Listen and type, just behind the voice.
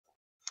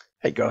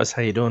Hey guys,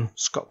 how you doing?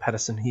 Scott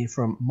Patterson here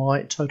from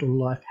My Total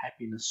Life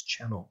Happiness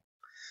channel.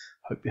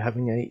 Hope you're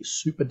having a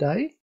super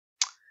day.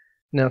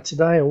 Now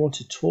today I want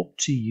to talk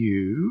to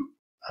you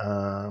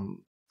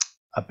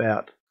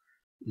about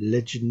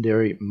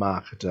Legendary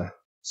Marketer.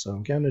 So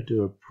I'm going to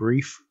do a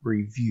brief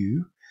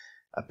review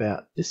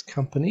about this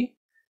company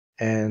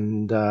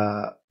and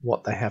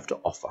what they have to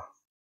offer.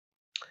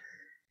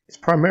 It's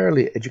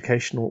primarily an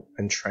educational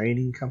and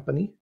training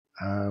company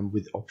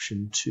with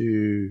option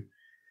to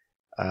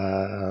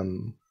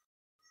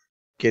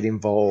get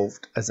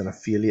involved as an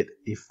affiliate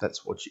if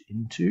that's what you're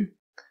into,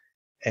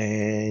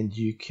 and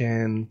you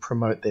can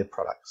promote their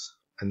products.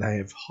 And they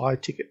have high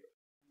ticket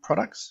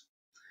products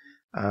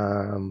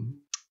and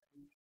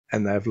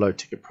they have low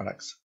ticket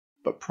products,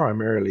 but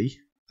primarily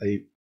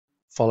they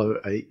follow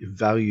a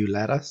value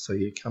ladder. So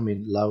you come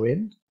in low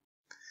end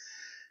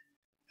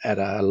at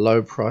a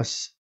low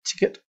price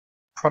ticket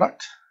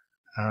product.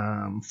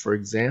 For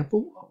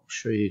example, I'll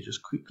show you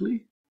just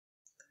quickly.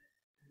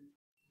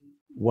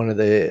 One of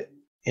their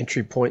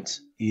entry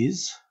points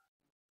is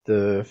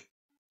the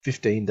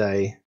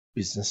 15-day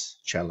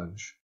business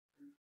challenge.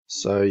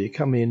 So you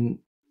come in,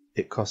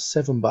 it costs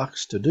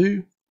 $7 to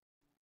do.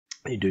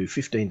 You do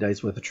 15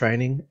 days worth of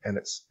training, and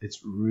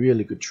it's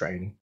really good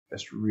training.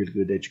 It's really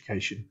good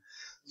education.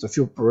 So if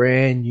you're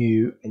brand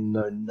new and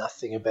know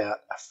nothing about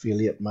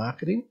affiliate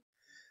marketing,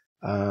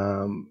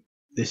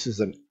 this is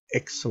an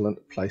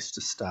excellent place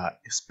to start,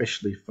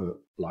 especially for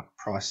like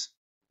price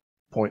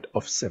point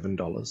of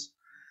 $7.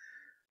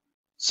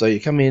 So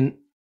you come in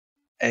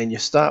and you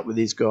start with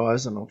these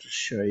guys, and I'll just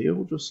show you.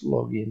 We'll just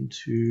log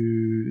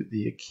into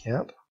the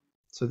account.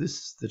 So this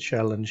is the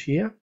challenge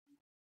here.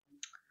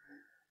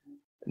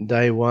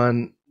 Day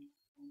one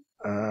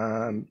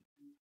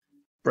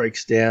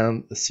breaks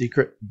down the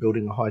secret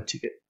building a high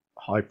ticket,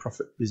 high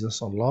profit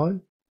business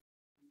online.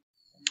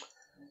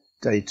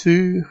 Day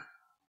two,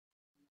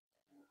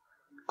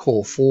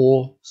 call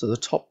 4. So the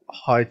top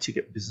high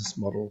ticket business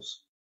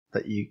models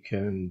that you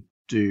can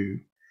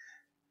do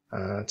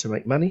to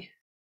make money.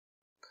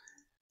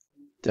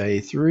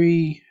 Day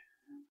 3.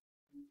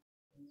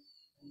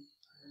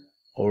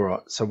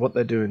 Alright, so what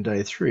they do in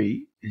day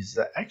 3 is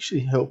they actually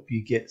help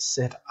you get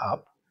set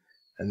up,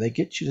 and they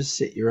get you to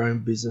set your own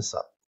business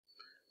up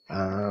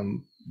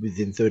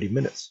within 30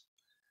 minutes.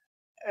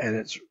 And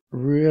it's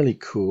really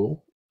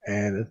cool,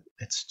 and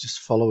it's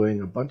just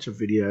following a bunch of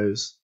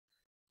videos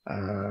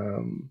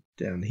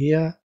down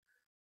here,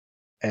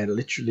 and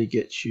literally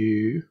gets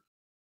you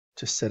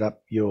to set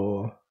up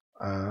your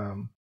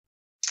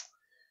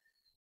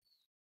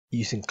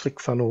using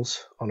ClickFunnels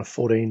on a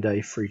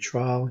 14-day free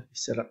trial. You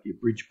set up your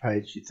bridge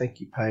page, your thank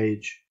you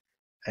page,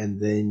 and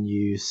then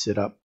you set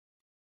up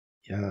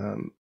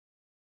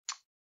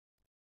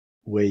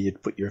where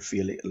you'd put your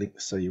affiliate link,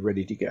 so you're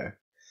ready to go.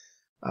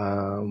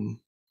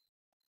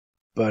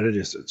 But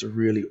it's a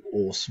really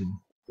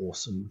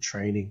awesome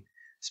training,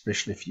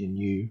 especially if you're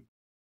new.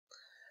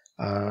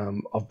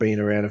 I've been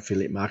around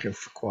affiliate marketing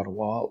for quite a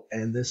while,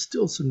 and there's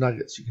still some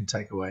nuggets you can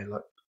take away.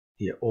 Like,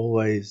 you're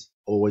always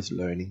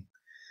learning.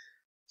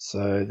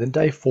 So then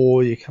day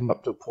 4, you come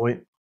up to a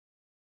point.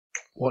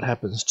 What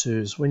happens too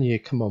is when you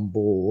come on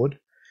board,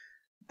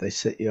 they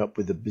set you up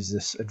with a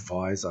business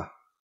advisor.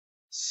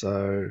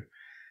 So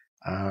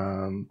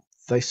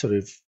they sort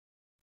of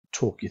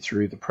talk you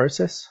through the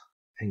process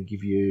and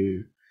give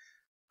you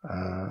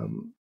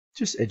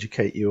just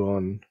educate you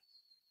on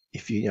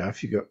if you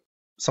got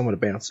someone to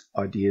bounce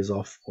ideas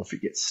off, or if you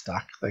get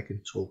stuck, they can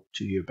talk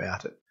to you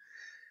about it.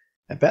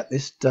 About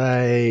this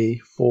day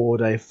 4,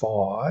 day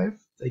 5,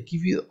 they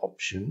give you the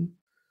option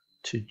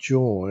to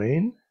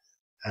join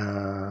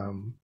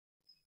the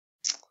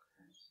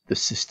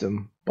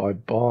system by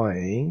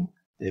buying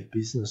their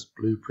business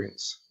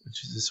blueprints,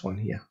 which is this one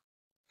here.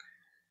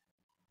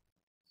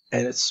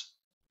 And it's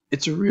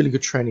a really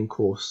good training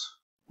course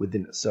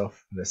within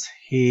itself. And there's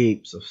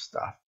heaps of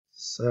stuff,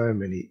 so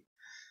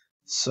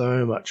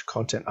much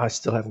content. I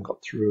still haven't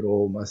got through it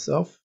all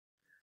myself,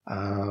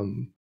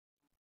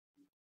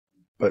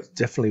 but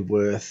definitely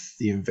worth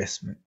the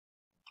investment.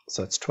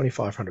 So it's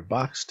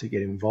 $2,500 to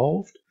get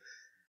involved.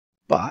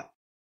 But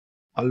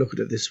I look at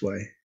it this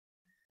way: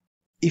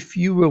 if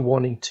you were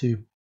wanting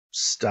to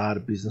start a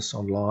business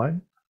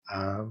online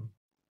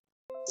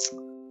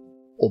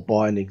or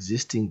buy an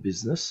existing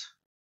business,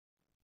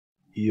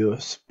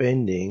 you're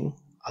spending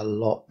a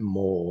lot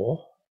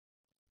more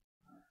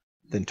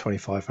than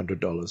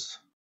 $2,500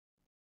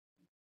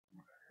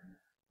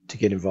 to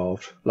get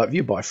involved. Like if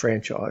you buy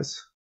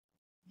franchise,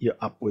 you're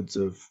upwards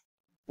of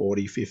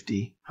 40,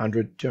 50,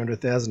 100,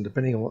 200,000,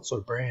 depending on what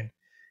sort of brand.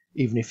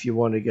 Even if you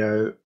want to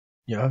go,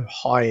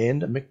 high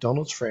end, a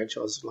McDonald's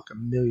franchise is like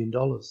 $1 million.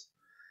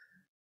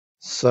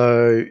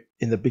 So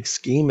in the big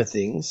scheme of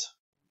things,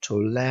 to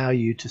allow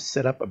you to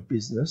set up a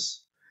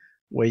business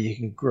where you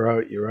can grow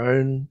at your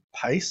own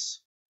pace,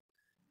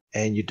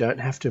 and you don't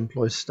have to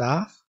employ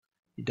staff,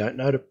 you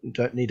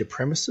don't need a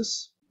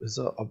premises, because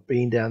I've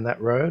been down that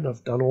road,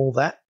 I've done all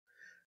that.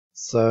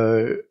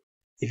 So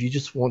if you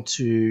just want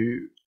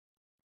to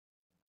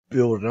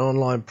build an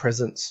online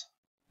presence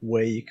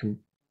where you can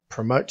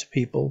promote to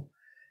people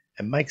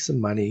and make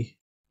some money,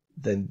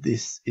 then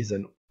this is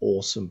an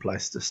awesome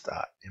place to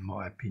start, in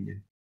my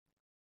opinion.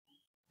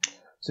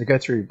 So go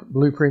through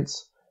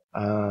blueprints,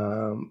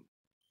 and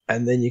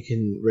then you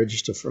can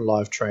register for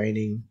live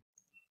training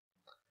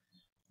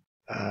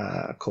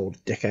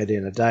called Decade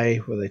in a Day,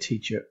 where they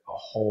teach you a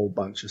whole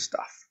bunch of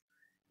stuff.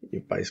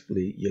 You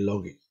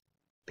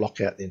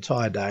block out the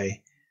entire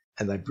day,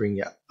 and they bring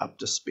you up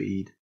to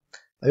speed.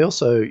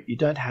 You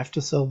don't have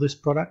to sell this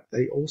product.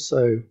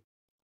 The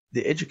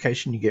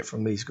education you get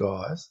from these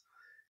guys,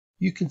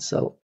 you can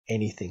sell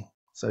anything.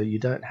 So you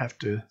don't have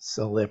to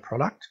sell their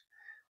product.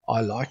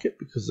 I like it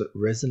because it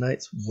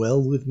resonates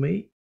well with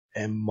me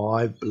and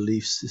my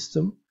belief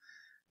system.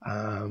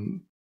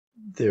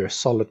 They're a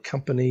solid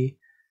company,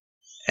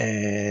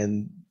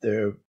 and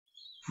they're a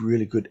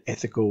really good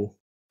ethical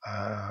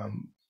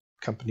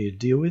company to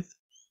deal with.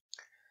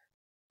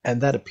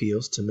 And that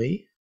appeals to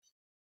me.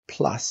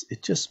 Plus,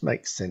 it just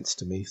makes sense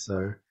to me.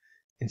 So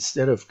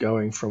instead of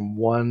going from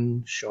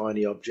one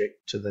shiny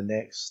object to the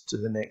next,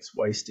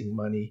 wasting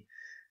money,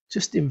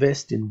 just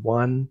invest in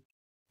one,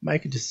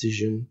 make a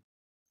decision.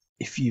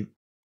 If you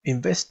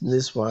invest in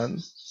this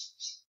one,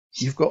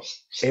 you've got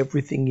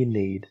everything you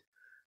need.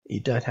 You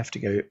don't have to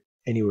go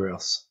anywhere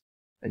else,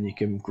 and you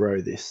can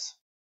grow this.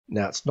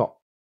 Now, it's not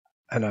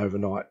an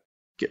overnight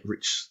get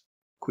rich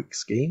quick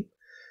scheme.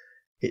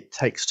 It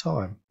takes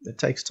time.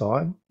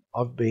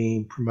 I've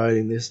been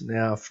promoting this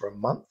now for a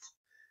month.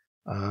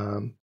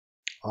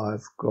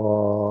 I've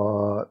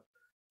got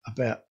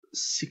about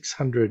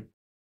 600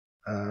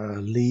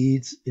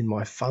 leads in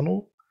my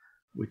funnel,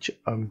 which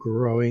I'm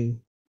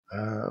growing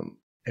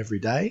every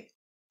day,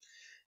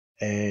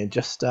 and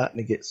just starting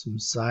to get some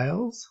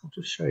sales. I'll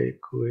just show you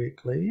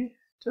quickly.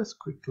 So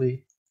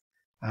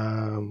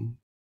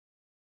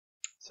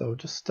we're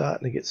just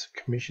starting to get some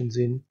commissions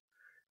in,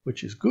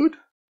 which is good.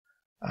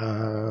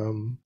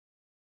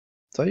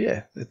 So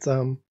yeah, it's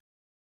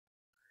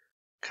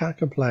can't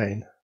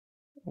complain.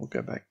 We'll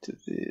go back to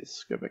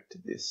this.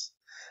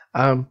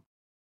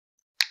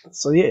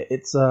 So yeah,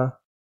 it's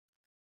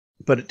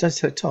but it does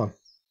take time.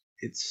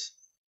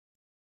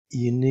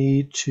 You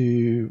need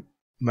to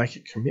make a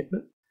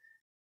commitment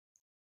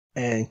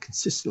and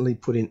consistently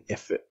put in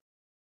effort.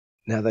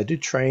 Now, they do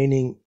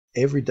training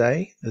every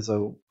day. There's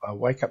a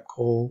wake up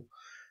call,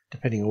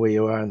 depending on where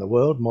you are in the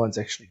world. Mine's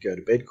actually go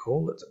to bed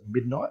call. It's at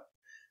midnight.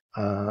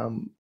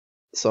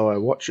 So I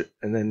watch it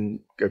and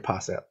then go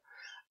pass out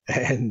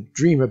and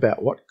dream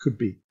about what could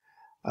be.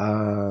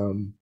 But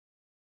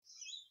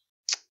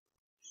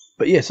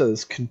yeah, so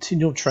there's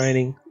continual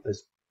training.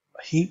 There's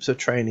heaps of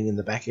training in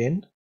the back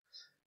end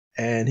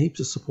and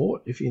heaps of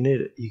support if you need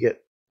it. You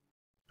get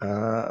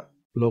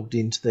logged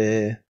into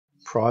their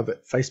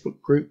private Facebook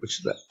group, which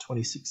is about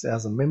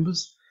 26,000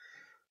 members.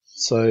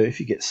 So if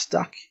you get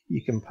stuck,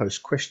 you can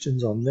post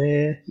questions on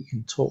there. You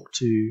can talk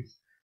to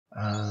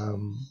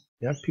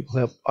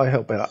people. I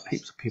help out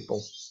heaps of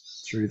people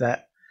through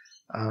that.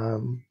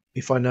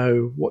 If I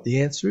know what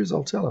the answer is,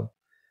 I'll tell them.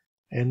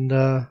 And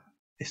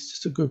it's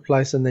just a good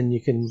place. And then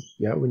you can,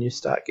 when you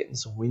start getting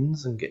some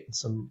wins and getting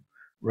some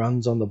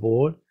runs on the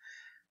board,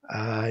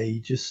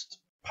 you just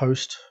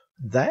post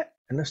that.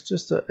 And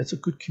it's a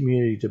good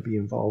community to be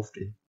involved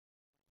in.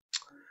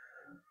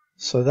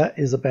 So that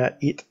is about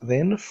it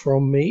then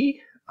from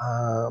me.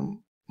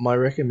 My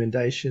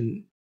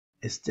recommendation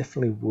is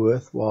definitely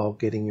worthwhile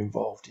getting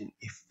involved in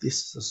if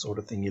this is the sort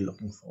of thing you're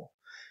looking for.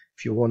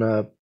 If you want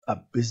a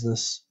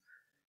business,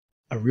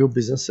 a real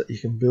business that you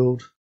can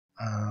build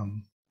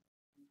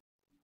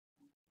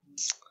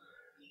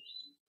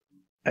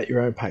at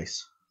your own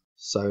pace.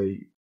 So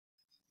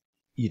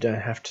you don't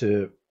have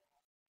to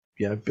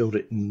build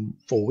it in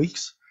 4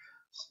 weeks.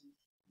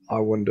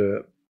 I want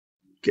to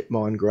get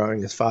mine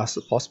growing as fast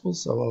as possible,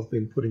 so I've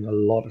been putting a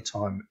lot of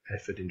time and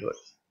effort into it,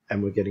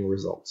 and we're getting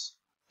results.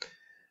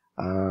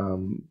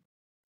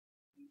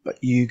 But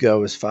you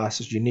go as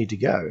fast as you need to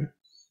go,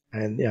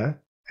 and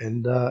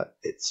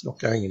it's not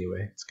going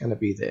anywhere. It's going to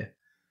be there.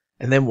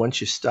 And then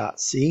once you start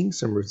seeing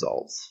some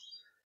results,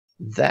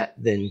 that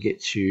then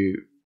gets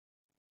you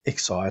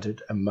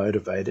excited and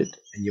motivated,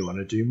 and you want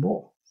to do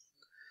more.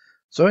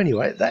 So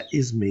anyway, that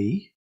is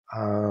me.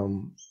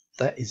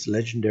 That is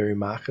Legendary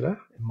Marketer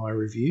in my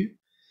review.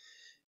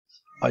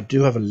 I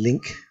do have a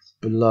link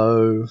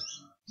below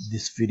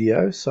this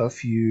video, so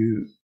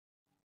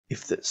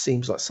if that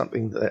seems like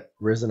something that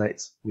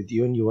resonates with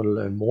you and you want to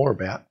learn more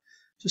about,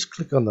 just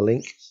click on the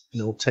link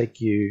and it'll take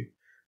you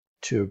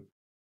to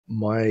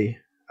my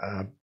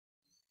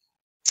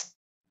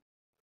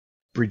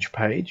bridge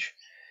page,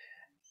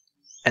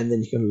 and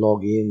then you can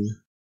log in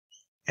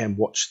and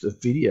watch the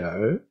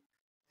video,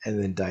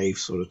 and then Dave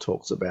sort of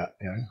talks about,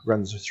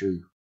 runs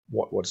through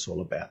what it's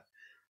all about.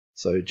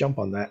 So jump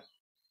on that.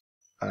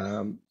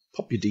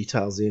 Pop your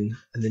details in,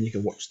 and then you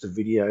can watch the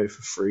video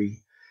for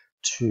free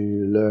to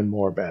learn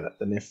more about it.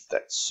 And if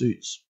that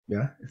suits,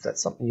 if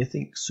that's something you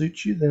think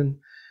suits you,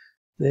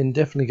 then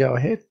definitely go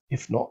ahead.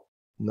 If not,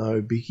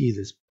 no biggie.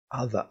 There's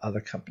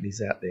other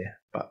companies out there,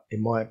 but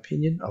in my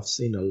opinion, I've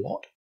seen a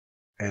lot,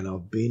 and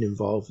I've been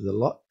involved with a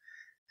lot,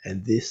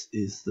 and this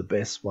is the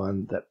best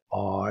one that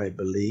I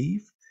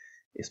believe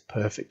is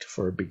perfect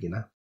for a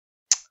beginner.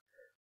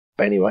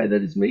 But anyway,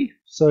 that is me.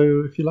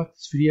 So if you like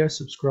this video,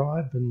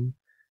 subscribe and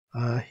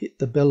hit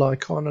the bell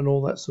icon and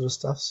all that sort of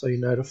stuff so you're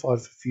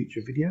notified for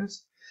future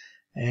videos.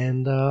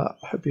 And I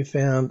hope you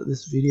found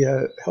this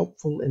video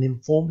helpful and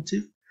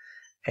informative,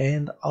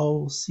 and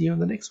I'll see you in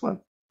the next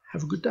one.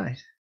 Have a good day.